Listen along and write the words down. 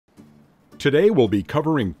Today we'll be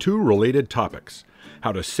covering two related topics: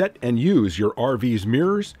 how to set and use your RV's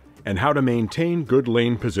mirrors and how to maintain good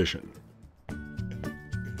lane position.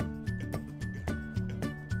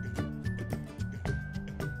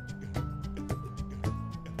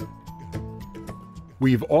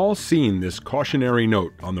 We've all seen this cautionary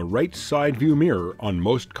note on the right side view mirror on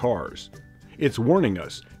most cars. It's warning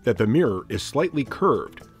us that the mirror is slightly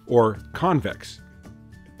curved, or convex.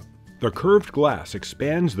 The curved glass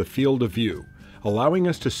expands the field of view, allowing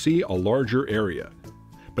us to see a larger area.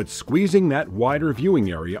 But squeezing that wider viewing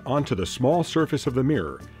area onto the small surface of the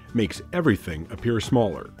mirror makes everything appear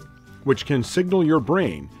smaller, which can signal your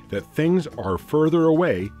brain that things are further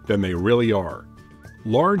away than they really are.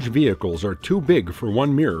 Large vehicles are too big for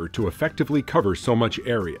one mirror to effectively cover so much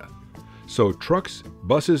area. So trucks,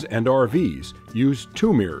 buses, and RVs use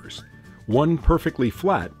two mirrors, one perfectly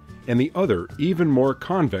flat and the other even more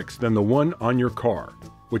convex than the one on your car,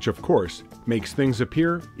 which of course makes things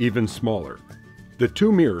appear even smaller. The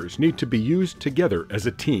two mirrors need to be used together as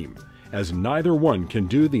a team, as neither one can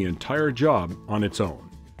do the entire job on its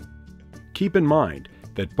own. Keep in mind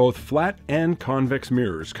that both flat and convex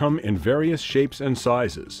mirrors come in various shapes and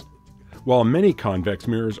sizes. While many convex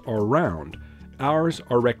mirrors are round, ours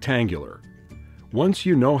are rectangular. Once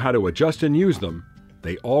you know how to adjust and use them,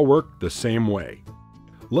 they all work the same way.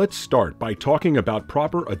 Let's start by talking about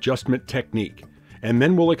proper adjustment technique, and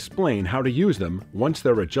then we'll explain how to use them once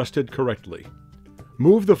they're adjusted correctly.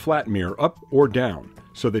 Move the flat mirror up or down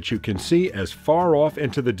so that you can see as far off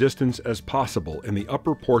into the distance as possible in the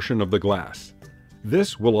upper portion of the glass.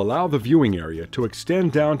 This will allow the viewing area to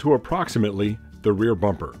extend down to approximately the rear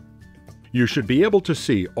bumper. You should be able to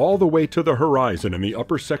see all the way to the horizon in the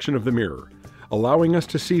upper section of the mirror, allowing us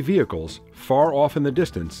to see vehicles far off in the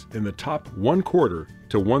distance in the top 1/4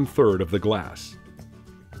 to 1/3 of the glass.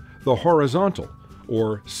 The horizontal,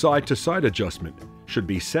 or side-to-side adjustment, should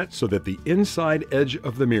be set so that the inside edge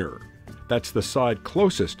of the mirror, that's the side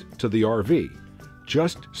closest to the RV,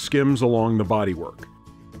 just skims along the bodywork.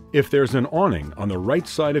 If there's an awning on the right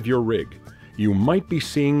side of your rig, you might be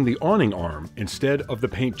seeing the awning arm instead of the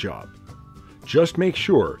paint job. Just make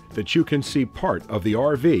sure that you can see part of the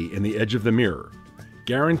RV in the edge of the mirror,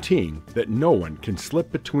 guaranteeing that no one can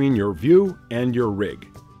slip between your view and your rig.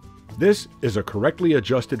 This is a correctly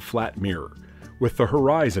adjusted flat mirror, with the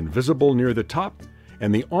horizon visible near the top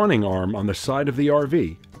and the awning arm on the side of the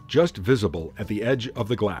RV just visible at the edge of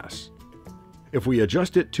the glass. If we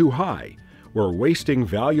adjust it too high, we're wasting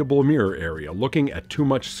valuable mirror area looking at too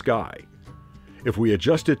much sky. If we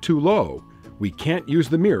adjust it too low, we can't use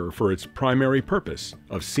the mirror for its primary purpose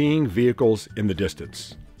of seeing vehicles in the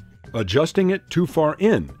distance. Adjusting it too far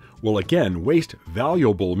in will again waste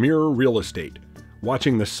valuable mirror real estate,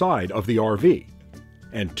 watching the side of the RV,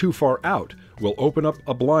 and too far out will open up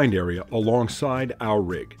a blind area alongside our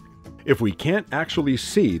rig. If we can't actually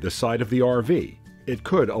see the side of the RV, it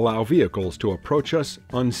could allow vehicles to approach us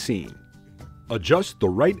unseen. Adjust the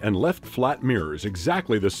right and left flat mirrors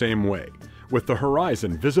exactly the same way, with the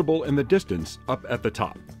horizon visible in the distance up at the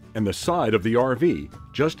top, and the side of the RV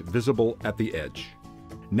just visible at the edge.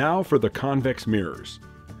 Now for the convex mirrors.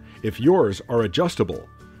 If yours are adjustable,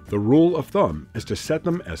 the rule of thumb is to set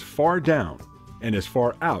them as far down and as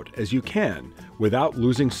far out as you can without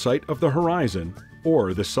losing sight of the horizon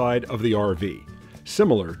or the side of the RV,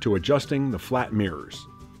 similar to adjusting the flat mirrors.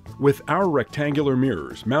 With our rectangular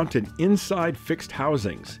mirrors mounted inside fixed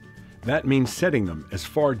housings, that means setting them as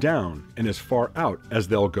far down and as far out as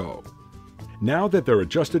they'll go. Now that they're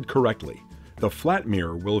adjusted correctly, the flat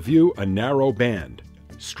mirror will view a narrow band,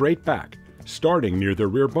 straight back, starting near the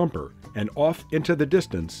rear bumper and off into the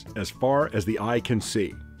distance as far as the eye can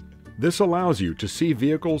see. This allows you to see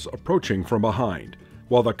vehicles approaching from behind,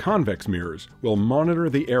 while the convex mirrors will monitor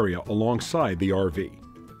the area alongside the RV.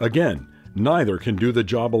 Again, neither can do the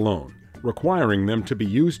job alone, requiring them to be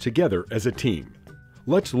used together as a team.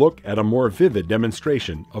 Let's look at a more vivid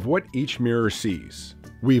demonstration of what each mirror sees.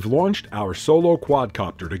 We've launched our solo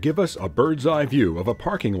quadcopter to give us a bird's eye view of a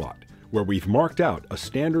parking lot where we've marked out a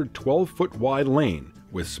standard 12-foot wide lane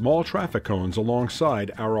with small traffic cones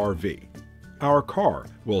alongside our RV. Our car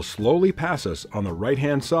will slowly pass us on the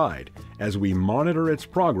right-hand side as we monitor its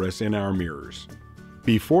progress in our mirrors.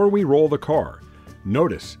 Before we roll the car,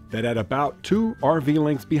 notice that at about 2 RV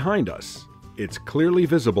lengths behind us, it's clearly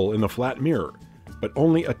visible in the flat mirror, but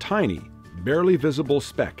only a tiny, barely visible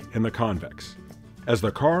speck in the convex. As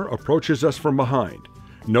the car approaches us from behind,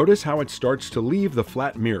 notice how it starts to leave the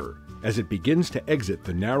flat mirror as it begins to exit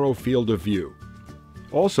the narrow field of view.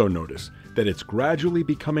 Also notice that it's gradually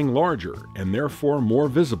becoming larger and therefore more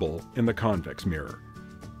visible in the convex mirror.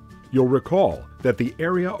 You'll recall that the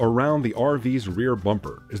area around the RV's rear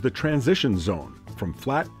bumper is the transition zone from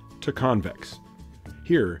flat to convex.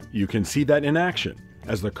 Here you can see that in action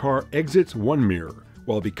as the car exits one mirror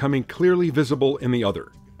while becoming clearly visible in the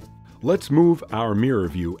other. Let's move our mirror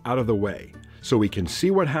view out of the way so we can see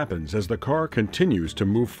what happens as the car continues to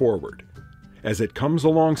move forward. As it comes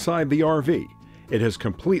alongside the RV, it has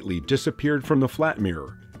completely disappeared from the flat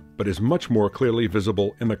mirror, but is much more clearly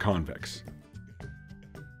visible in the convex.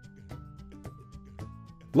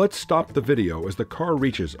 Let's stop the video as the car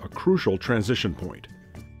reaches a crucial transition point.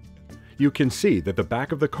 You can see that the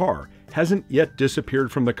back of the car hasn't yet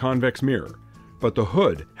disappeared from the convex mirror, but the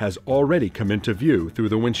hood has already come into view through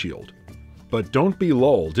the windshield. But don't be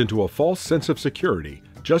lulled into a false sense of security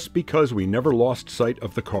just because we never lost sight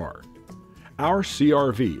of the car. Our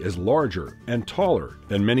CR-V is larger and taller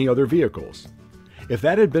than many other vehicles. If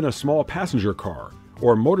that had been a small passenger car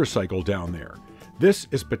or motorcycle down there, this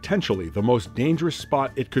is potentially the most dangerous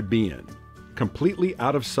spot it could be in, completely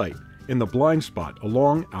out of sight in the blind spot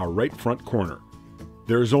along our right front corner.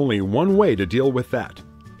 There's only one way to deal with that: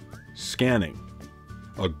 scanning.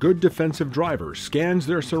 A good defensive driver scans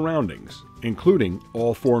their surroundings, including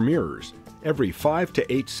all four mirrors, every 5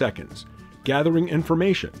 to 8 seconds, gathering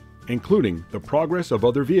information, including the progress of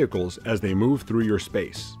other vehicles as they move through your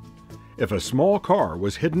space. If a small car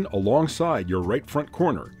was hidden alongside your right front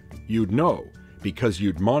corner, you'd know because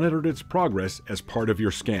you'd monitored its progress as part of your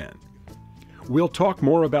scan. We'll talk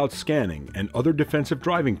more about scanning and other defensive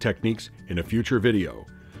driving techniques in a future video.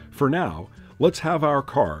 For now, let's have our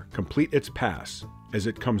car complete its pass as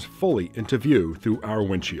it comes fully into view through our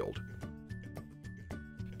windshield.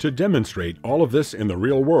 To demonstrate all of this in the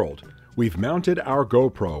real world, we've mounted our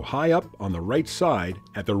GoPro high up on the right side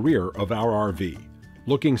at the rear of our RV,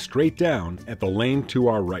 looking straight down at the lane to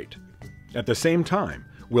our right. At the same time,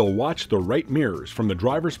 we'll watch the right mirrors from the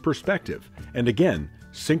driver's perspective and again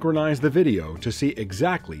synchronize the video to see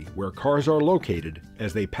exactly where cars are located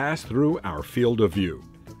as they pass through our field of view.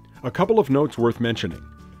 A couple of notes worth mentioning.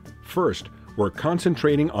 First, we're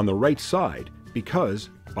concentrating on the right side because,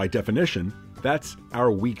 by definition, that's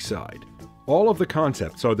our weak side. All of the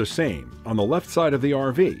concepts are the same on the left side of the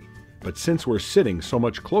RV, but since we're sitting so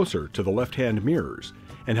much closer to the left-hand mirrors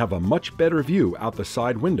and have a much better view out the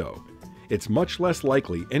side window, it's much less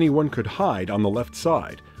likely anyone could hide on the left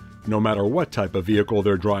side, no matter what type of vehicle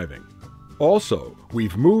they're driving. Also,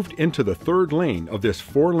 we've moved into the third lane of this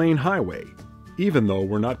 4-lane highway, even though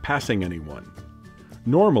we're not passing anyone.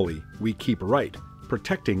 Normally, we keep right,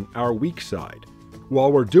 protecting our weak side.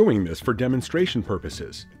 While we're doing this for demonstration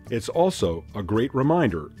purposes, it's also a great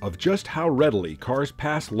reminder of just how readily cars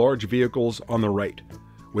pass large vehicles on the right,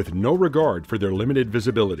 with no regard for their limited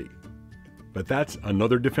visibility. But that's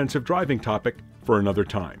another defensive driving topic for another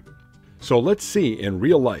time. So let's see in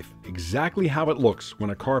real life exactly how it looks when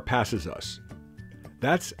a car passes us.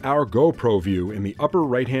 That's our GoPro view in the upper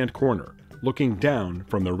right-hand corner, looking down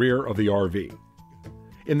from the rear of the RV.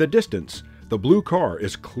 In the distance, the blue car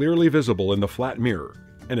is clearly visible in the flat mirror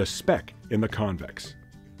and a speck in the convex.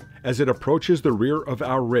 As it approaches the rear of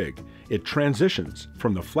our rig, it transitions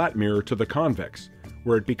from the flat mirror to the convex,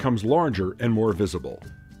 where it becomes larger and more visible.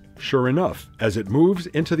 Sure enough, as it moves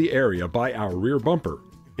into the area by our rear bumper,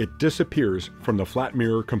 it disappears from the flat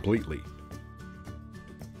mirror completely.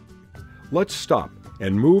 Let's stop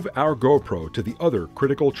and move our GoPro to the other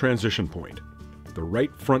critical transition point, the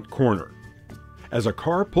right front corner. As a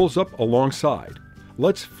car pulls up alongside,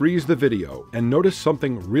 let's freeze the video and notice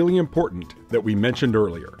something really important that we mentioned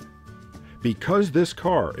earlier. Because this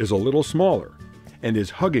car is a little smaller and is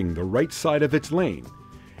hugging the right side of its lane,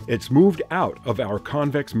 it's moved out of our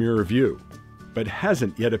convex mirror view, but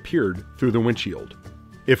hasn't yet appeared through the windshield.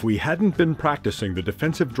 If we hadn't been practicing the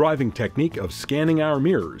defensive driving technique of scanning our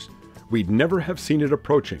mirrors, we'd never have seen it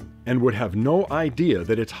approaching and would have no idea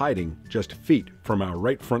that it's hiding just feet from our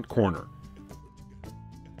right front corner.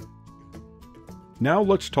 Now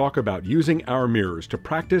let's talk about using our mirrors to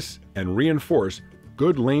practice and reinforce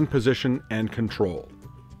good lane position and control.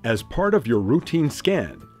 As part of your routine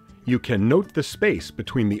scan, you can note the space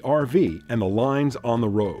between the RV and the lines on the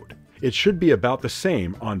road. It should be about the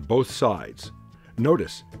same on both sides.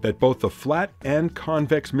 Notice that both the flat and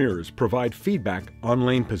convex mirrors provide feedback on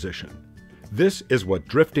lane position. This is what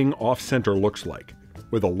drifting off-center looks like,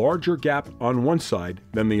 with a larger gap on one side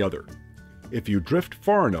than the other. If you drift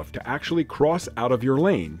far enough to actually cross out of your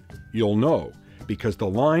lane, you'll know, because the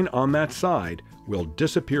line on that side will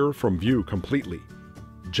disappear from view completely.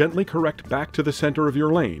 Gently correct back to the center of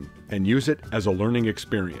your lane and use it as a learning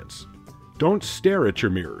experience. Don't stare at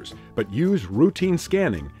your mirrors, but use routine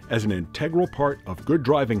scanning as an integral part of good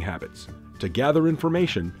driving habits to gather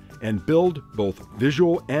information and build both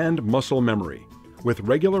visual and muscle memory. With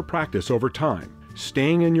regular practice over time,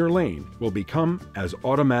 staying in your lane will become as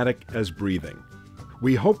automatic as breathing.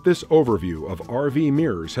 We hope this overview of RV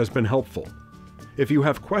mirrors has been helpful. If you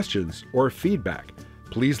have questions or feedback,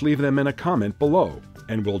 please leave them in a comment below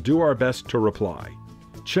and we'll do our best to reply.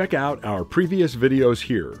 Check out our previous videos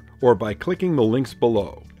here or by clicking the links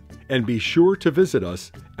below. And be sure to visit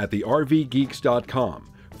us at the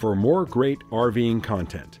RVgeeks.com for more great RVing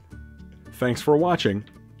content. Thanks for watching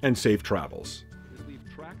and safe travels. We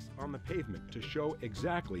leave tracks on the pavement to show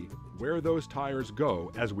exactly where those tires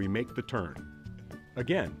go as we make the turn.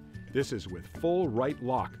 Again, this is with full right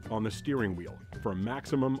lock on the steering wheel for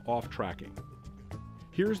maximum off-tracking.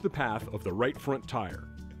 Here's the path of the right front tire,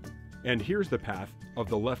 and here's the path of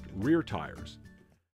the left rear tires.